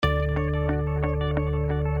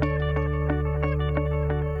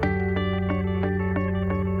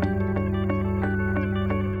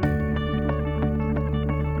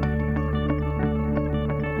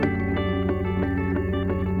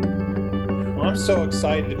I'm so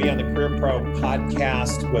excited to be on the Career Pro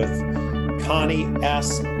podcast with Connie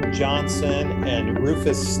S. Johnson and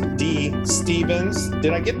Rufus D. Stevens.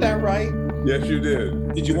 Did I get that right? Yes, you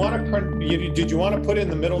did. Did you want to put in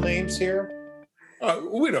the middle names here?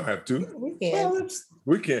 We don't have to. We can. Well,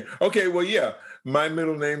 we can. Okay, well, yeah. My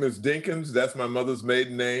middle name is Dinkins. That's my mother's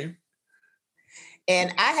maiden name.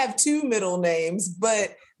 And I have two middle names,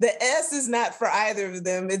 but the S is not for either of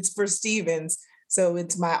them. It's for Stevens. So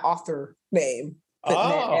it's my author name. Putting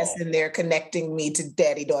that S in there, connecting me to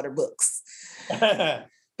Daddy Daughter Books.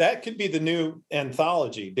 That could be the new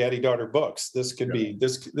anthology, Daddy Daughter Books. This could be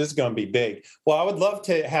this is going to be big. Well, I would love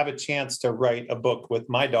to have a chance to write a book with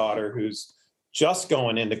my daughter, who's just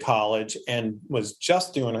going into college and was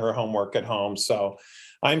just doing her homework at home. So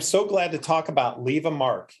I'm so glad to talk about Leave a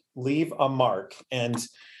Mark. And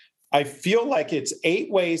I feel like it's 8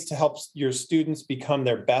 ways to help your students become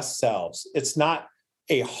their best selves. It's not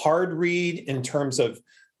a hard read in terms of,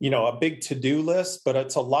 a big to-do list, but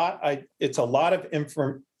it's a lot of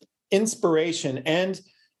inspiration and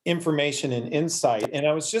information and insight. And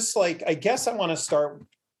I was just like, I guess I want to start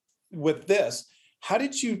with this. How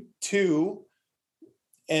did you two,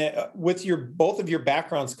 with both of your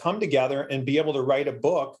backgrounds, come together and be able to write a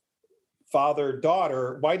book, father,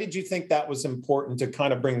 daughter? Why did you think that was important to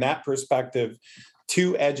kind of bring that perspective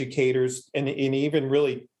to educators and even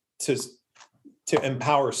really to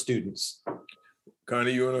empower students?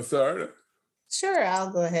 Connie, you want to start? Sure, I'll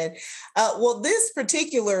go ahead. Well, this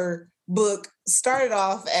particular book started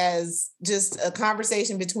off as just a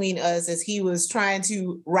conversation between us as he was trying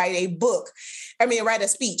to write a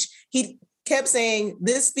speech. He kept saying,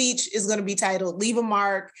 this speech is going to be titled Leave a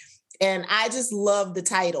Mark. And I just loved the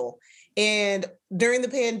title. And during the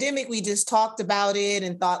pandemic, we just talked about it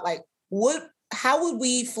and thought, like, how would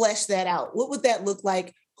we flesh that out? What would that look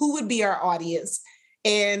like? Who would be our audience?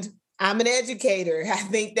 And I'm an educator. I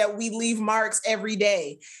think that we leave marks every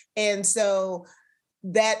day. And so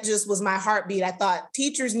that just was my heartbeat. I thought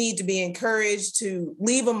teachers need to be encouraged to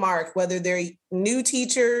leave a mark, whether they're new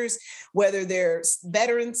teachers, whether they're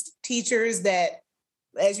veterans teachers that,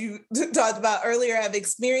 as you talked about earlier, have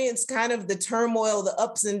experienced kind of the turmoil, the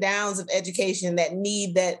ups and downs of education that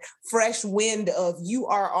need that fresh wind of you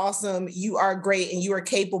are awesome, you are great, and you are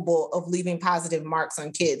capable of leaving positive marks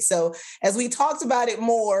on kids. So as we talked about it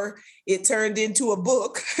more, it turned into a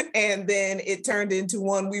book, and then it turned into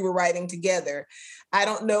one we were writing together. I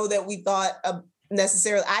don't know that we thought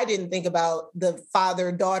necessarily, I didn't think about the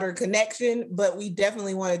father-daughter connection, but we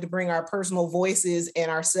definitely wanted to bring our personal voices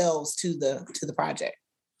and ourselves to the project.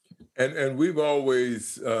 And we've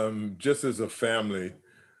always, just as a family,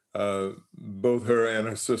 both her and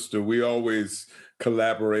her sister, we always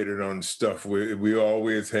collaborated on stuff. We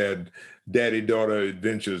always had daddy-daughter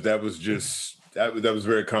adventures. That was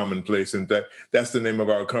very commonplace. In fact, that's the name of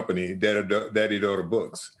our company, Daddy Daughter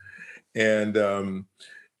Books. And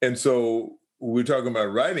so we're talking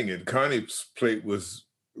about writing it. Connie's plate was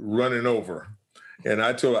running over. And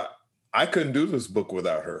I told her, I couldn't do this book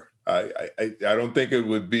without her. I don't think it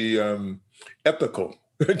would be ethical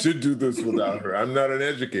to do this without her. I'm not an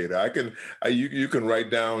educator. You can write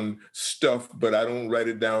down stuff, but I don't write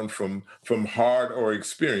it down from heart or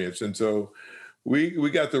experience. And so we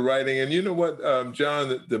got the writing. And you know what,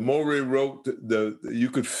 John, the more we wrote, you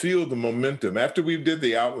could feel the momentum. After we did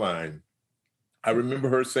the outline, I remember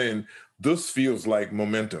her saying, this feels like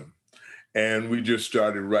momentum. And we just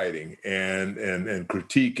started writing and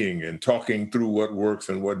critiquing and talking through what works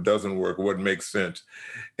and what doesn't work, what makes sense.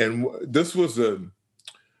 And this was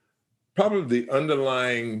probably the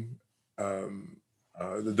underlying,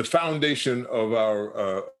 the foundation of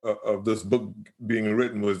of this book being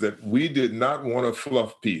written was that we did not want a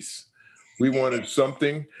fluff piece. We wanted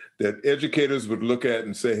something that educators would look at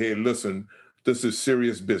and say, hey, listen, this is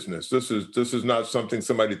serious business. This is not something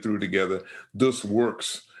somebody threw together. This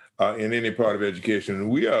works in any part of education. And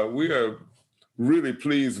we are really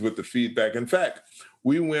pleased with the feedback. In fact,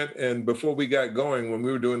 we went and before we got going, when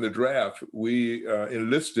we were doing the draft, we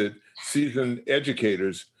enlisted seasoned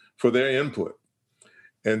educators for their input.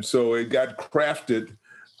 And so it got crafted,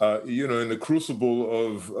 in the crucible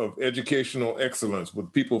of educational excellence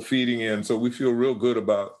with people feeding in. So we feel real good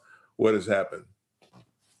about what has happened.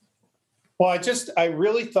 Well, I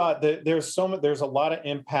really thought that there's a lot of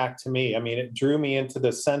impact to me. I mean, it drew me into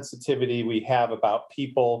the sensitivity we have about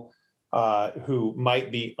people who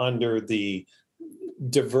might be under the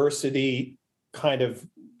diversity kind of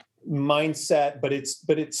mindset, but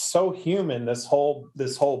it's so human, this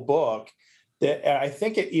whole book, that I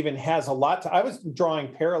think it even has a lot I was drawing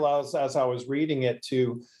parallels as I was reading it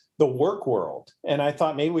to the work world. And I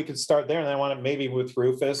thought maybe we could start there. And I want to maybe with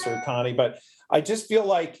Rufus or Connie, but I just feel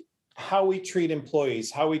like how we treat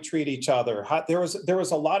employees, how we treat each other. There was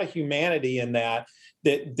a lot of humanity in that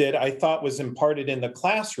I thought was imparted in the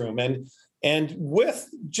classroom. And with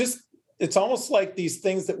just, it's almost like these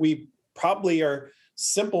things that we probably are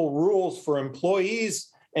simple rules for employees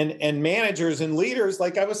and managers and leaders.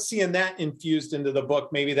 Like I was seeing that infused into the book.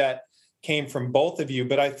 Maybe that came from both of you,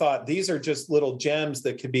 but I thought these are just little gems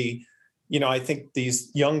that could be, I think these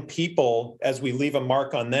young people, as we leave a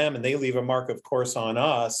mark on them and they leave a mark, of course, on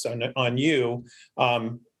us, on you,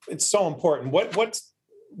 it's so important. What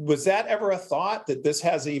was that ever a thought that this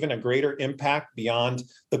has even a greater impact beyond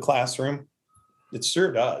the classroom? It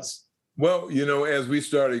sure does. Well, as we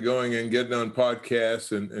started going and getting on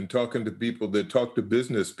podcasts and talking to people that talk to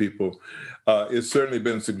business people, it's certainly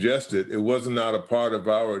been suggested. It was not a part of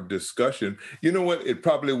our discussion. You know what? It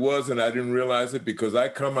probably was, and I didn't realize it because I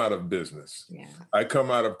come out of business. Yeah. I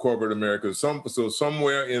come out of corporate America. So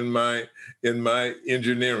somewhere in my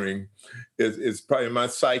engineering, it's probably in my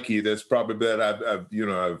psyche. That's probably that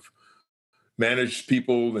I've managed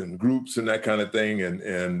people and groups and that kind of thing,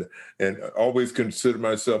 and always consider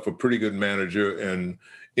myself a pretty good manager and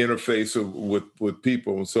interface with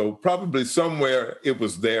people. And so probably somewhere it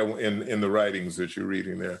was there in the writings that you're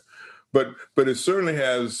reading there. But it certainly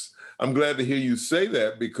has. I'm glad to hear you say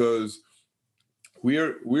that because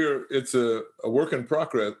it's a work in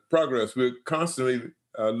progress. We're constantly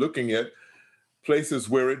looking at places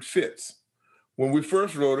where it fits. When we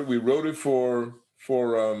first wrote it, we wrote it for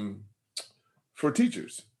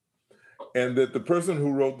teachers, and that the person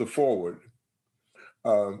who wrote the foreword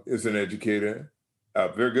is an educator, a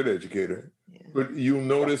very good educator. Yeah. But you'll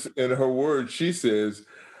notice in her words, she says,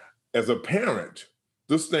 as a parent,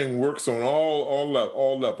 this thing works on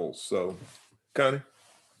all levels. So, Connie?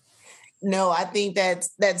 No, I think that's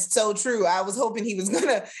so true. I was hoping he was going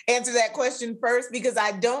to answer that question first because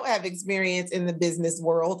I don't have experience in the business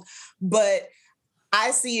world, but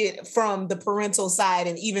I see it from the parental side,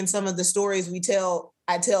 and even some of the stories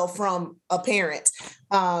I tell from a parent,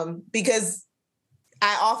 because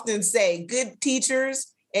I often say good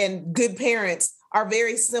teachers and good parents are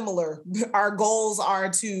very similar. Our goals are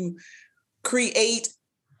to create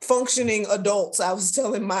functioning adults. I was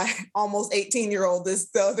telling my almost 18-year-old this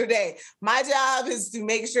the other day. My job is to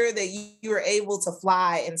make sure that you are able to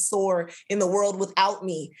fly and soar in the world without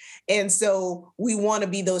me. And so we want to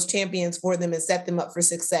be those champions for them and set them up for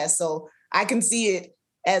success. So I can see it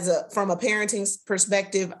from a parenting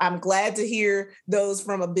perspective. I'm glad to hear those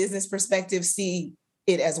from a business perspective see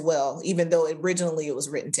it as well, even though originally it was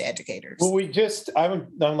written to educators. Well,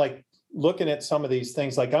 I'm like, looking at some of these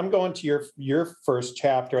things, like I'm going to your first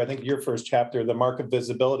chapter, I think your first chapter, The Mark of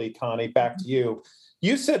Visibility, Connie, back to you.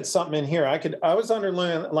 You said something in here. I was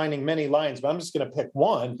underlining many lines, but I'm just going to pick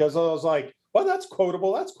one because I was like, well, that's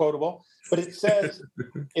quotable. But it says,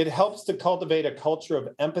 it helps to cultivate a culture of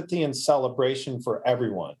empathy and celebration for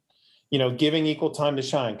everyone. Giving equal time to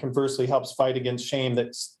shine. Conversely, helps fight against shame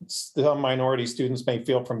that some minority students may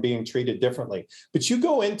feel from being treated differently. But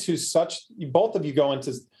both of you go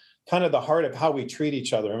into kind of the heart of how we treat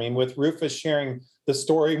each other. I mean, with Rufus sharing the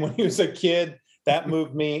story when he was a kid, that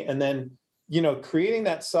moved me. And then, creating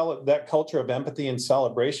that culture of empathy and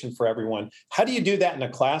celebration for everyone. How do you do that in a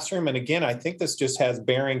classroom? And again, I think this just has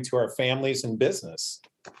bearing to our families and business.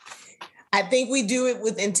 I think we do it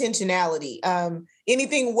with intentionality.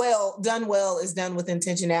 Anything done well is done with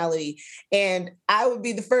intentionality. And I would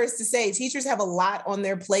be the first to say teachers have a lot on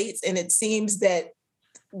their plates, and it seems that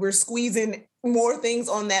we're squeezing more things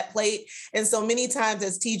on that plate. And so many times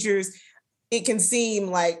as teachers, it can seem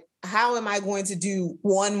like, how am I going to do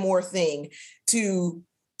one more thing to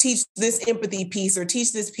teach this empathy piece or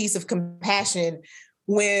teach this piece of compassion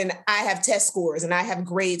when I have test scores and I have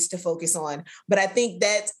grades to focus on? But I think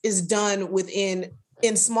that is done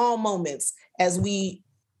in small moments as we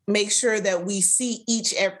make sure that we see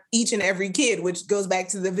each and every kid, which goes back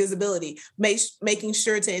to the visibility, making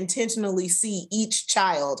sure to intentionally see each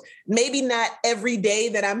child. Maybe not every day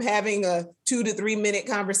that I'm having a 2 to 3 minute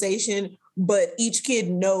conversation, but each kid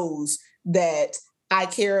knows that I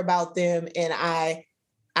care about them and I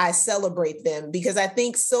celebrate them. Because I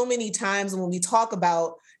think so many times when we talk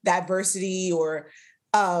about diversity or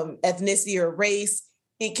ethnicity or race,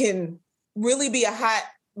 it can really be a hot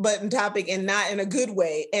button topic and not in a good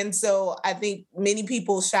way. And so I think many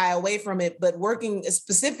people shy away from it, but working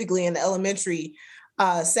specifically in the elementary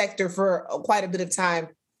sector for quite a bit of time,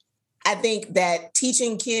 I think that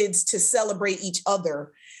teaching kids to celebrate each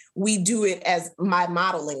other we do it as by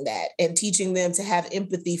modeling that and teaching them to have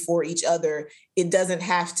empathy for each other. It doesn't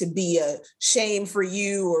have to be a shame for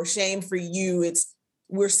you or shame for you.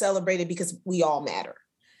 We're celebrated because we all matter.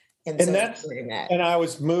 And I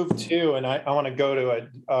was moved too, and I want to go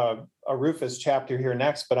to a Rufus chapter here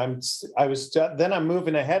next, but I'm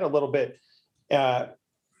moving ahead a little bit.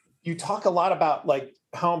 You talk a lot about like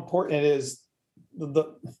how important it is.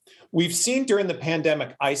 We've seen during the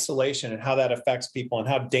pandemic isolation and how that affects people and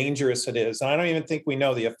how dangerous it is. And I don't even think we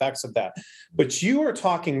know the effects of that. But you are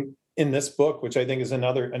talking in this book, which I think is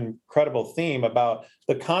another incredible theme, about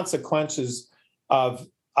the consequences of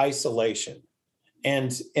isolation.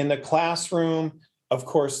 And in the classroom, of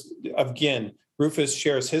course, again, Rufus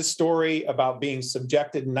shares his story about being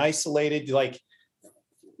subjected and isolated, like,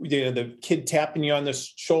 you know, the kid tapping you on the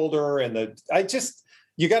shoulder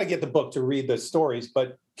you got to get the book to read the stories,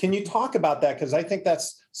 but can you talk about that? Because I think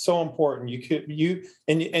that's so important. You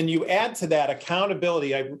add to that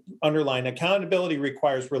accountability. I underline accountability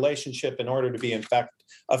requires relationship in order to be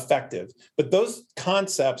effective. But those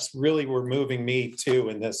concepts really were moving me too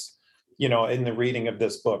in this, you know, in the reading of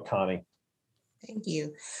this book, Connie. Thank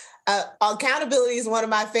you. Accountability is one of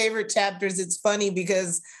my favorite chapters. It's funny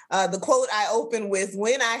because the quote I opened with,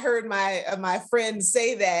 when I heard my friend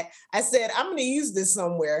say that, I said, I'm going to use this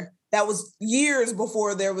somewhere. That was years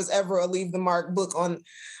before there was ever a Leave the Mark book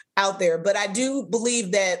out there. But I do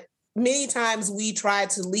believe that many times we try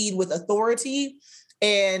to lead with authority,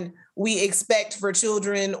 and we expect for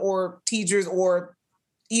children or teachers, or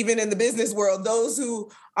even in the business world, those who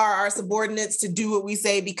are our subordinates, to do what we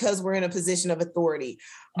say because we're in a position of authority.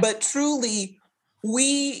 But truly,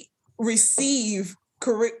 we receive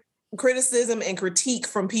criticism and critique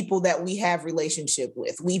from people that we have relationship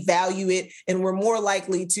with. We value it, and we're more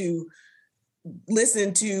likely to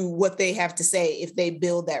listen to what they have to say if they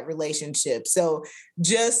build that relationship. So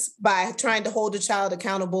just by trying to hold a child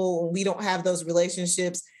accountable when we don't have those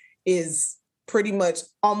relationships is pretty much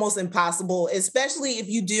almost impossible, especially if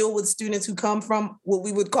you deal with students who come from what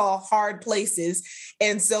we would call hard places.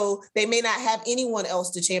 And so they may not have anyone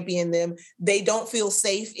else to champion them. They don't feel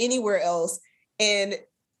safe anywhere else. And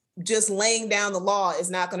just laying down the law is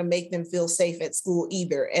not going to make them feel safe at school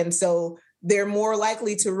either. And so they're more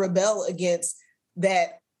likely to rebel against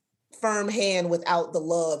that firm hand without the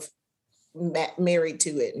love married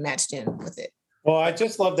to it, matched in with it. Well, I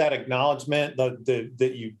just love that acknowledgement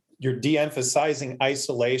that you're de-emphasizing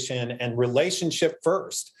isolation and relationship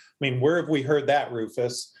first. I mean, where have we heard that,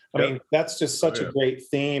 Rufus? I mean, that's just such a great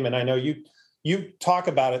theme. And I know you talk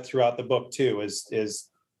about it throughout the book too,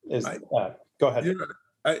 go ahead. You know,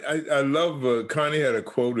 I love, Connie had a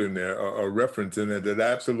quote in there, a reference in there that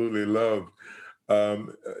I absolutely love,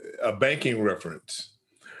 a banking reference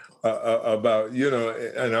about, you know,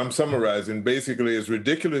 and I'm summarizing, basically it's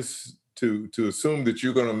ridiculous to assume that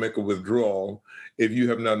you're going to make a withdrawal if you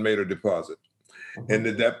have not made a deposit. And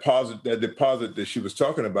that deposit that she was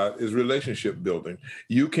talking about is relationship building.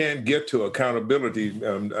 You can't get to accountability.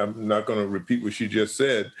 I'm not going to repeat what she just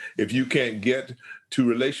said if you can't get to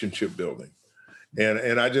relationship building.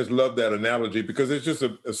 And I just love that analogy because it's just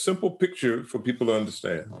a simple picture for people to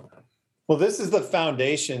understand. Well, this is the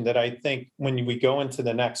foundation that I think when we go into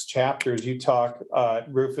the next chapters, you talk,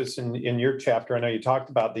 Rufus, in your chapter, I know you talked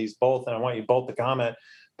about these both, and I want you both to comment,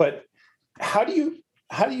 but how do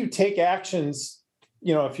you take actions,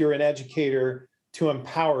 you know, if you're an educator, to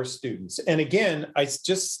empower students? And again, I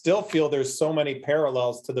just still feel there's so many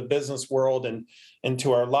parallels to the business world and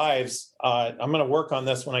to our lives. I'm going to work on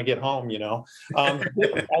this when I get home, you know. I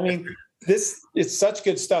mean, this is such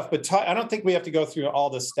good stuff, but I don't think we have to go through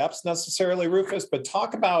all the steps necessarily, Rufus, but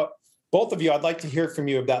talk about, both of you, I'd like to hear from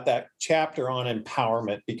you about that chapter on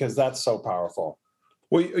empowerment, because that's so powerful.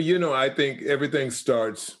 Well, you know, I think everything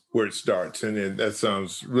starts where it starts, and that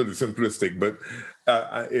sounds really simplistic, but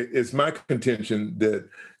it's my contention that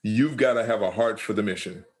you've got to have a heart for the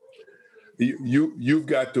mission. You've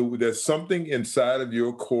got to, there's something inside of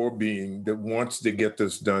your core being that wants to get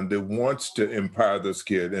this done, that wants to empower this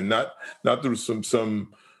kid, and not through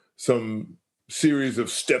some series of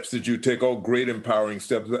steps that you take, all great empowering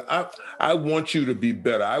steps. But I want you to be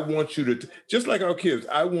better. I want you to, just like our kids,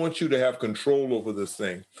 I want you to have control over this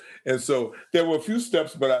thing. And so there were a few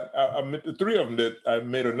steps, but I the three of them that I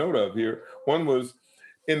made a note of here. One was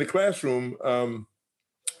in the classroom,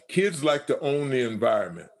 kids like to own the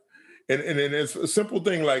environment. And it's a simple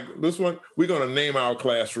thing like this one, we're going to name our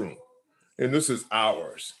classroom, and this is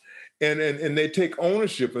ours. And they take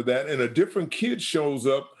ownership of that, and a different kid shows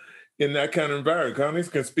up in that kind of environment. Connie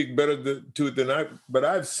can speak better to it than but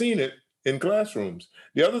I've seen it in classrooms.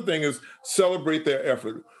 The other thing is celebrate their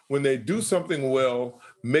effort. When they do something well,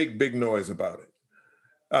 make big noise about it.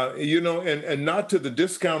 And not to the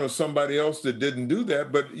discount of somebody else that didn't do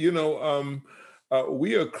that, but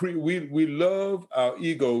we love our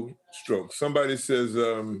ego strokes. Somebody says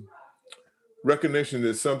recognition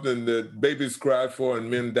is something that babies cry for and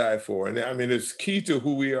men die for, and I mean it's key to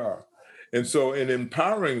who we are. And so, in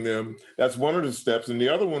empowering them, that's one of the steps. And the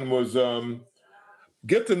other one was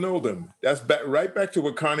get to know them. That's right back to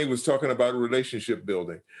what Connie was talking about, relationship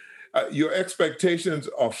building. Your expectations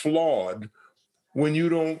are flawed when you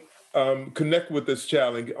don't connect with this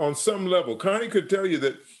child. On some level, Connie could tell you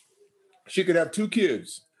that she could have 2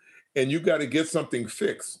 kids and you got to get something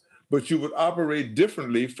fixed, but you would operate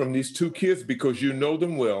differently from these 2 kids because you know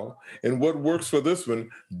them well. And what works for this one,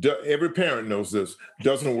 every parent knows this,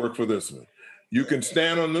 doesn't work for this one. You can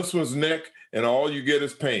stand on this one's neck and all you get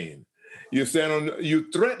is pain. You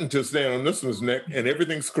threaten to stand on this one's neck and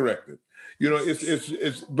everything's corrected.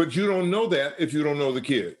 But you don't know that if you don't know the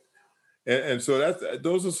kid. And so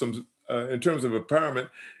those are some, in terms of empowerment,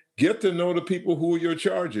 get to know the people who are your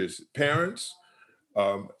charges, parents,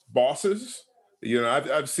 bosses.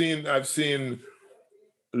 I've seen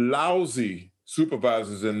lousy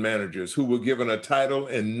supervisors and managers who were given a title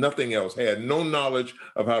and nothing else, had no knowledge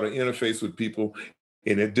of how to interface with people,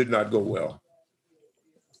 and it did not go well.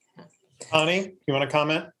 Connie, you want to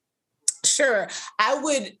comment? Sure. I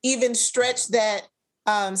would even stretch that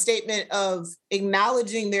statement of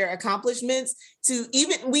acknowledging their accomplishments to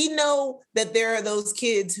we know that there are those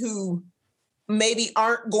kids who maybe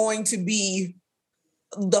aren't going to be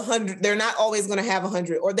the 100. They're not always going to have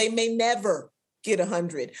 100, or they may never get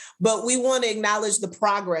 100, but we want to acknowledge the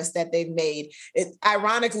progress that they've made.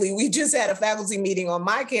 Ironically, we just had a faculty meeting on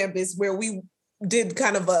my campus where we did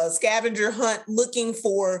kind of a scavenger hunt looking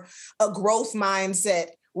for a growth mindset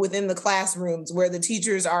within the classrooms, where the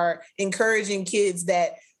teachers are encouraging kids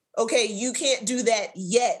that, okay, you can't do that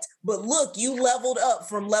yet, but look, you leveled up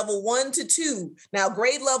from level 1 to 2. Now,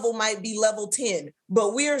 grade level might be level 10,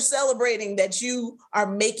 but we are celebrating that you are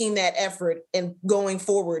making that effort and going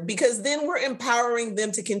forward, because then we're empowering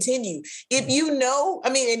them to continue. If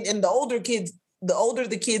and the older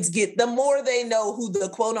the kids get, the more they know who the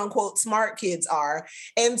quote unquote smart kids are.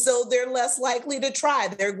 And so they're less likely to try.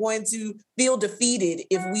 They're going to feel defeated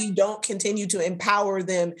if we don't continue to empower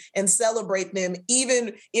them and celebrate them,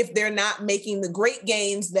 even if they're not making the great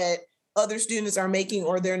gains that other students are making,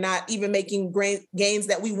 or they're not even making great gains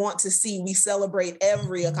that we want to see. We celebrate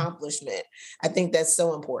every accomplishment. I think that's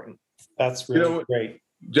so important. That's really great.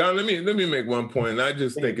 John, let me make one point. I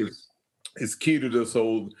just think it's key to this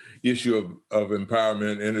whole issue of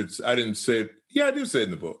empowerment. And I didn't say it. Yeah, I do say it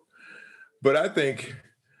in the book. But I think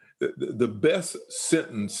the best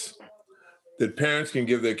sentence that parents can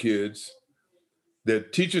give their kids,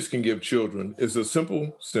 that teachers can give children, is a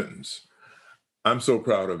simple sentence. I'm so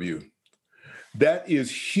proud of you. That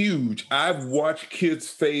is huge. I've watched kids'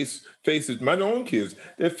 faces, my own kids,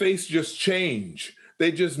 their face just change.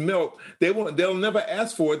 They just melt. They'll never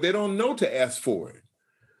ask for it. They don't know to ask for it.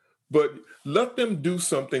 But let them do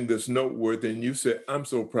something that's noteworthy, and you say, I'm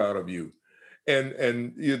so proud of you.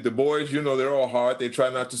 And the boys, they're all hard. They try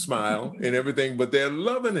not to smile and everything, but they're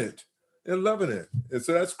loving it. They're loving it. And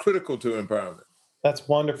so that's critical to empowerment. That's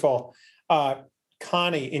wonderful.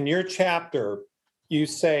 Connie, in your chapter, you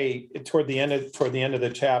say toward the end of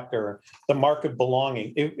the chapter, the mark of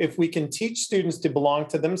belonging. If we can teach students to belong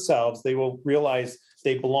to themselves, they will realize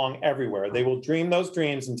they belong everywhere. They will dream those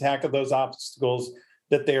dreams and tackle those obstacles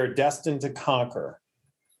that they are destined to conquer.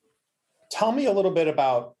 Tell me a little bit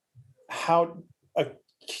about how a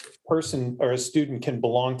person or a student can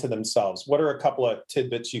belong to themselves. What are a couple of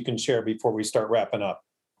tidbits you can share before we start wrapping up?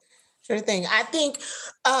 Sure thing. I think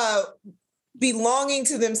belonging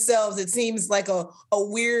to themselves, it seems like a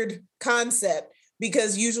weird concept,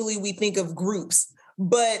 because usually we think of groups,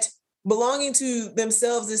 but belonging to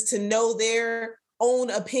themselves is to know their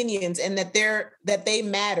own opinions and that they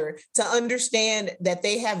matter, to understand that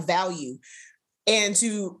they have value, and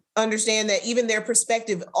to understand that even their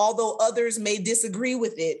perspective, although others may disagree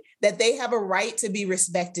with it, that they have a right to be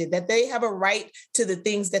respected, that they have a right to the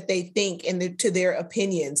things that they think and to their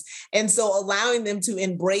opinions. And so allowing them to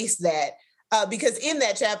embrace that, because in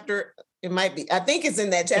that chapter, I think it's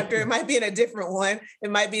in that chapter. It might be in a different one.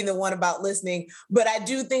 It might be in the one about listening. But I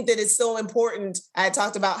do think that it's so important. I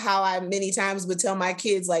talked about how I many times would tell my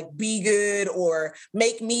kids, like, be good or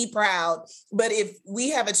make me proud. But if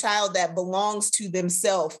we have a child that belongs to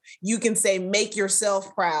themselves, you can say, make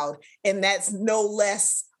yourself proud. And that's no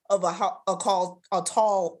less of a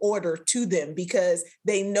tall order to them, because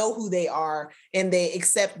they know who they are and they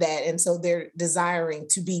accept that. And so they're desiring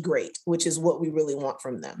to be great, which is what we really want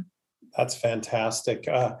from them. That's fantastic.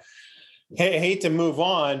 I hate to move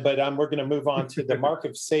on, but we're going to move on to the mark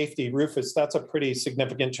of safety. Rufus, that's a pretty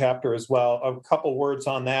significant chapter as well. A couple words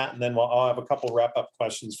on that, and then I'll have a couple wrap-up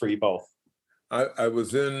questions for you both. I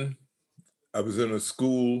was in a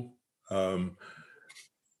school, and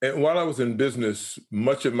while I was in business,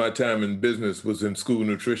 much of my time in business was in school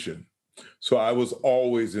nutrition. So I was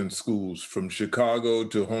always in schools, from Chicago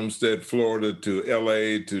to Homestead, Florida, to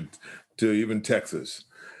LA, to even Texas.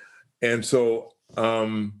 And so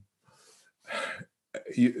I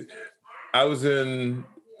was in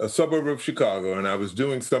a suburb of Chicago, and I was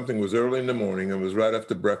doing something. It was early in the morning, and it was right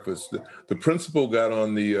after breakfast. The principal got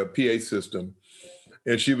on the PA system,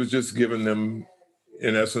 and she was just giving them,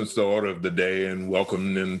 in essence, the order of the day and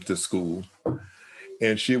welcoming them to school.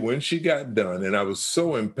 And when she got done, and I was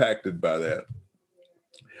so impacted by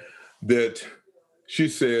that she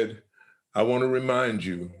said, "I want to remind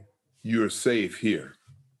you, you're safe here."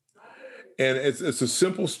 And it's a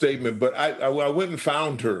simple statement, but I went and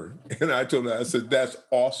found her, and I told her, I said, "That's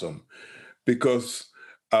awesome," because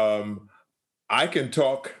I can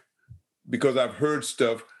talk because I've heard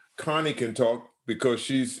stuff. Connie can talk because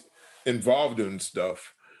she's involved in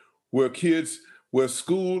stuff where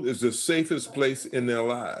school is the safest place in their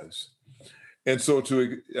lives. And so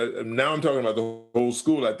now I'm talking about the whole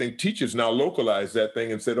school. I think teachers now localize that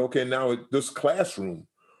thing and said, okay, now this classroom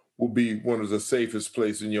will be one of the safest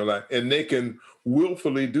places in your life. And they can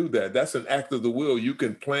willfully do that. That's an act of the will. You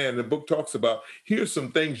can plan. The book talks about, here's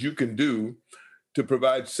some things you can do to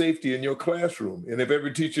provide safety in your classroom. And if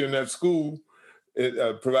every teacher in that school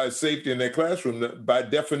provides safety in their classroom, by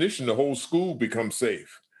definition, the whole school becomes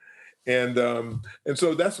safe. And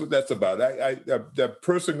so that's what that's about. That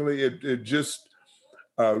personally, it just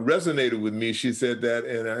resonated with me. She said that,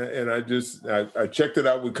 and I checked it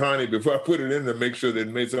out with Connie before I put it in to make sure that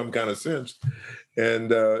it made some kind of sense.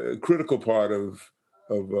 And a critical part of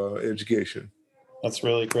education. That's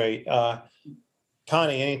really great.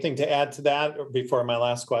 Connie, anything to add to that before my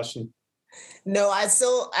last question? No, I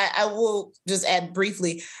will just add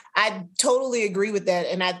briefly. I totally agree with that.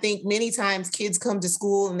 And I think many times kids come to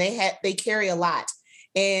school and they carry a lot.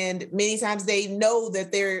 And many times they know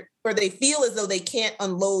that they feel as though they can't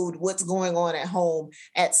unload what's going on at home,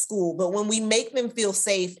 at school. But when we make them feel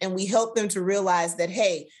safe and we help them to realize that,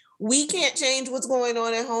 hey, we can't change what's going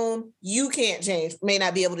on at home. You may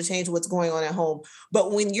not be able to change what's going on at home.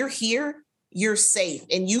 But when you're here, you're safe,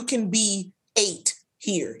 and you can be 8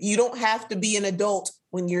 here. You don't have to be an adult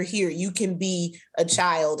when you're here. You can be a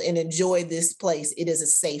child and enjoy this place. It is a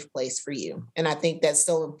safe place for you. And I think that's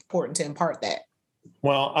so important to impart that.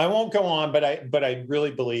 Well, I won't go on, but I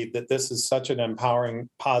really believe that this is such an empowering,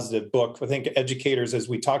 positive book. I think educators, as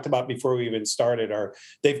we talked about before we even started,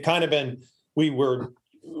 we were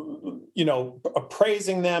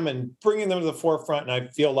appraising them and bringing them to the forefront. And I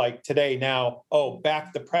feel like today now,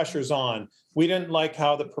 back, the pressure's on. We didn't like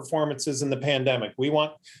how the performances in the pandemic. We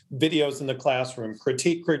want videos in the classroom,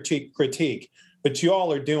 critique. But you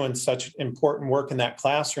all are doing such important work in that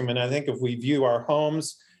classroom. And I think if we view our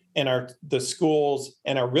homes and the schools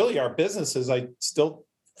and our businesses, I still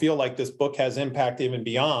feel like this book has impact even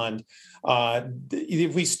beyond.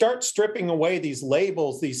 If we start stripping away these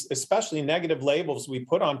labels, these especially negative labels we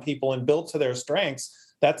put on people, and build to their strengths,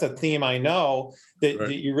 that's a theme I know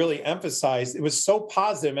that you really emphasized. It was so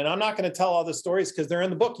positive. And I'm not going to tell all the stories because they're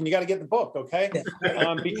in the book, and you got to get the book, okay?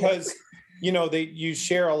 Because, you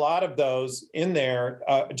share a lot of those in there,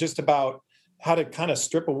 just about how to kind of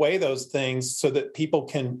strip away those things so that people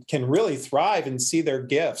can really thrive and see their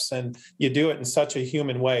gifts. And you do it in such a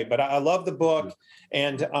human way. But I love the book.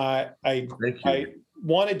 And I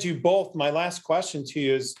wanted you both, my last question to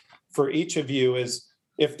you is, for each of you, is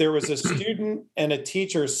if there was a student and a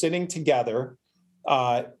teacher sitting together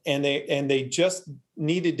and they just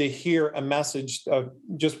needed to hear a message,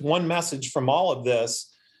 just one message from all of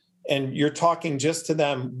this, and you're talking just to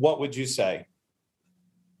them, what would you say?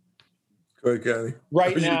 Go ahead, Connie.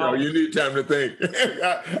 Right now. You need time to think.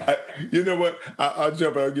 You know what? I'll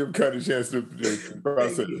jump out and give Connie a chance to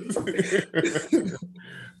process.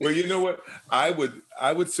 Well, you know what? I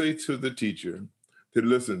would say to the teacher to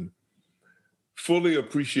listen, fully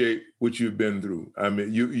appreciate what you've been through. I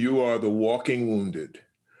mean, you are the walking wounded.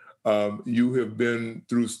 You have been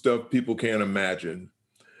through stuff people can't imagine.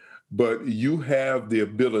 But you have the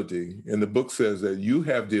ability, and the book says that you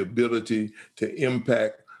have the ability to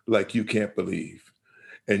impact like you can't believe.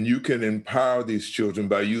 And you can empower these children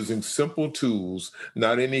by using simple tools,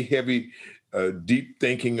 not any heavy, deep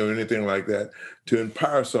thinking or anything like that, to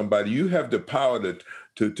empower somebody. You have the power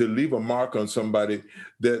to leave a mark on somebody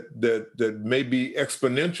that may be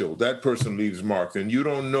exponential. That person leaves marks, and you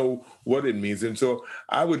don't know what it means. And so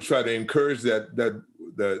I would try to encourage that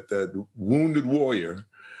wounded warrior,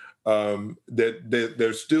 that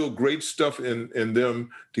there's still great stuff in them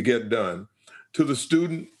to get done. To the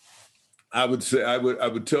student, I would say I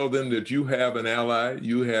would tell them that you have an ally,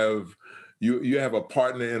 you have a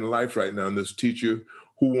partner in life right now, and this teacher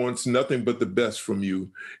who wants nothing but the best from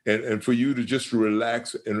you, and for you to just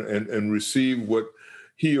relax and receive what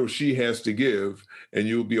he or she has to give, and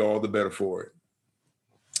you'll be all the better for it.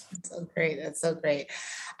 So great. That's so great.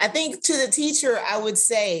 I think to the teacher, I would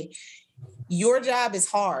say your job is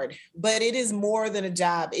hard, but it is more than a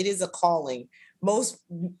job. It is a calling. Most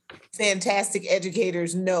fantastic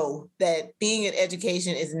educators know that being in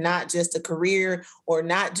education is not just a career or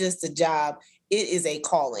not just a job. It is a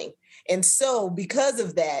calling. And so because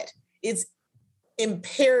of that, it's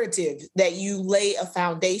imperative that you lay a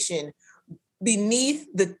foundation beneath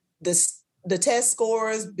the test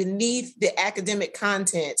scores, beneath the academic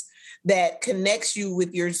content that connects you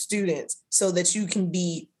with your students so that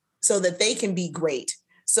they can be great,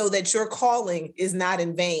 so that your calling is not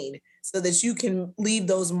in vain, so that you can leave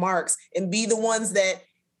those marks and be the ones that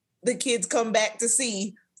the kids come back to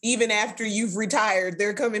see. Even after you've retired,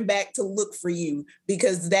 they're coming back to look for you,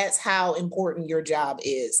 because that's how important your job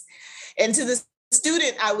is. And to the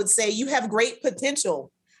student, I would say you have great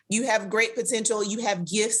potential. You have great potential, you have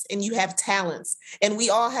gifts, and you have talents. And we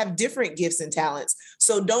all have different gifts and talents.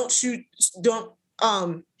 So don't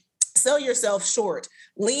sell yourself short.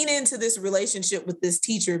 Lean into this relationship with this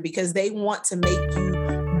teacher, because they want to make you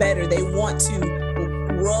better. They want to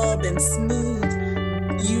rub and smooth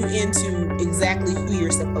you into exactly who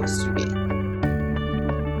you're supposed to be.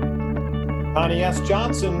 Connie S.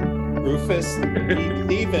 Johnson, Rufus E.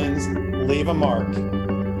 Stevens, leave a mark.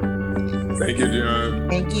 Thank you, John.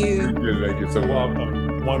 Thank you. Thank you so much.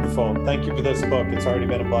 Welcome. Wonderful. Thank you for this book. It's already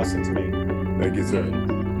been a blessing to me. Thank you, sir.